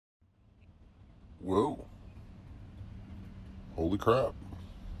Whoa. Holy crap.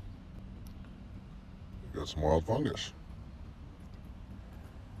 Got some wild fungus.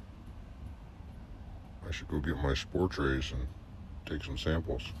 I should go get my spore trays and take some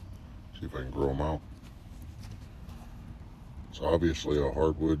samples. See if I can grow them out. It's obviously a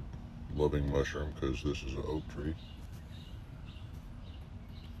hardwood loving mushroom because this is an oak tree.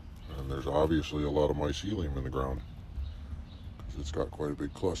 And there's obviously a lot of mycelium in the ground because it's got quite a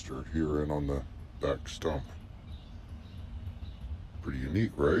big cluster here and on the back stump. Pretty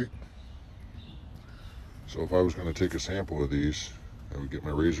unique, right? So if I was going to take a sample of these, I would get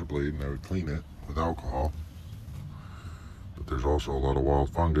my razor blade and I would clean it with alcohol. But there's also a lot of wild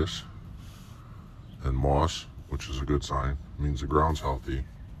fungus and moss, which is a good sign. It means the ground's healthy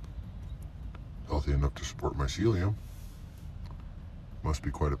enough to support mycelium. Must be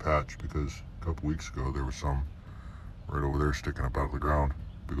quite a patch because a couple weeks ago there was some right over there sticking up out of the ground.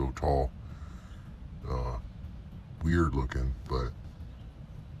 Big old tall, weird looking, but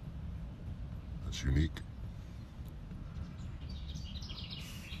it's unique.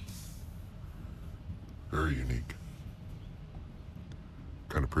 Very unique.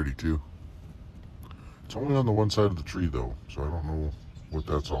 Kind of pretty too. It's only on the one side of the tree though, so I don't know what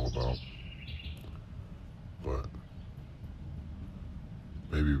that's all about. But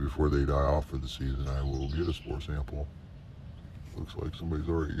maybe before they die off for the season, I will get a spore sample. Looks like somebody's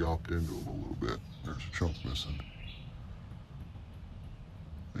already yopped into them a little bit. There's a chunk missing.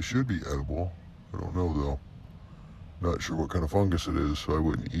 They should be edible. I don't know though. Not sure what kind of fungus it is, so I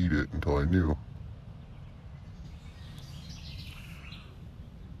wouldn't eat it until I knew.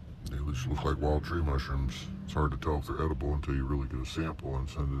 They just look like wild tree mushrooms. It's hard to tell if they're edible until you really get a sample and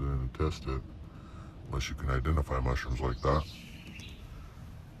send it in and test it. Unless you can identify mushrooms like that.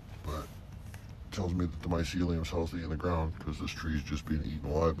 But it tells me that the mycelium's healthy in the ground because this tree's just being eaten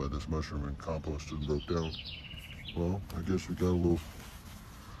alive by this mushroom and composted and broke down. Well, I guess we got a little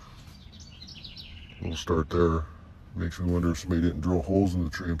start there. Makes me wonder if somebody didn't drill holes in the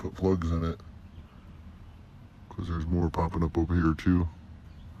tree and put plugs in it. Because there's more popping up over here too.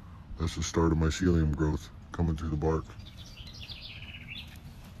 That's the start of mycelium growth coming through the bark.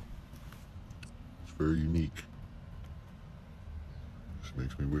 It's very unique. This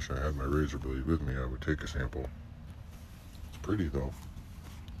makes me wish I had my razor blade with me. I would take a sample. It's pretty though.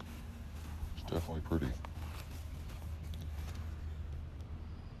 It's definitely pretty.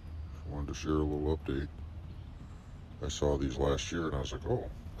 I wanted to share a little update. I saw these last year and I was like, oh,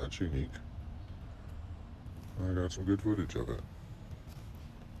 that's unique. I got some good footage of it.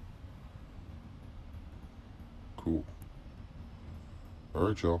 Cool. All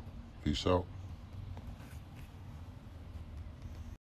right, y'all. Peace out.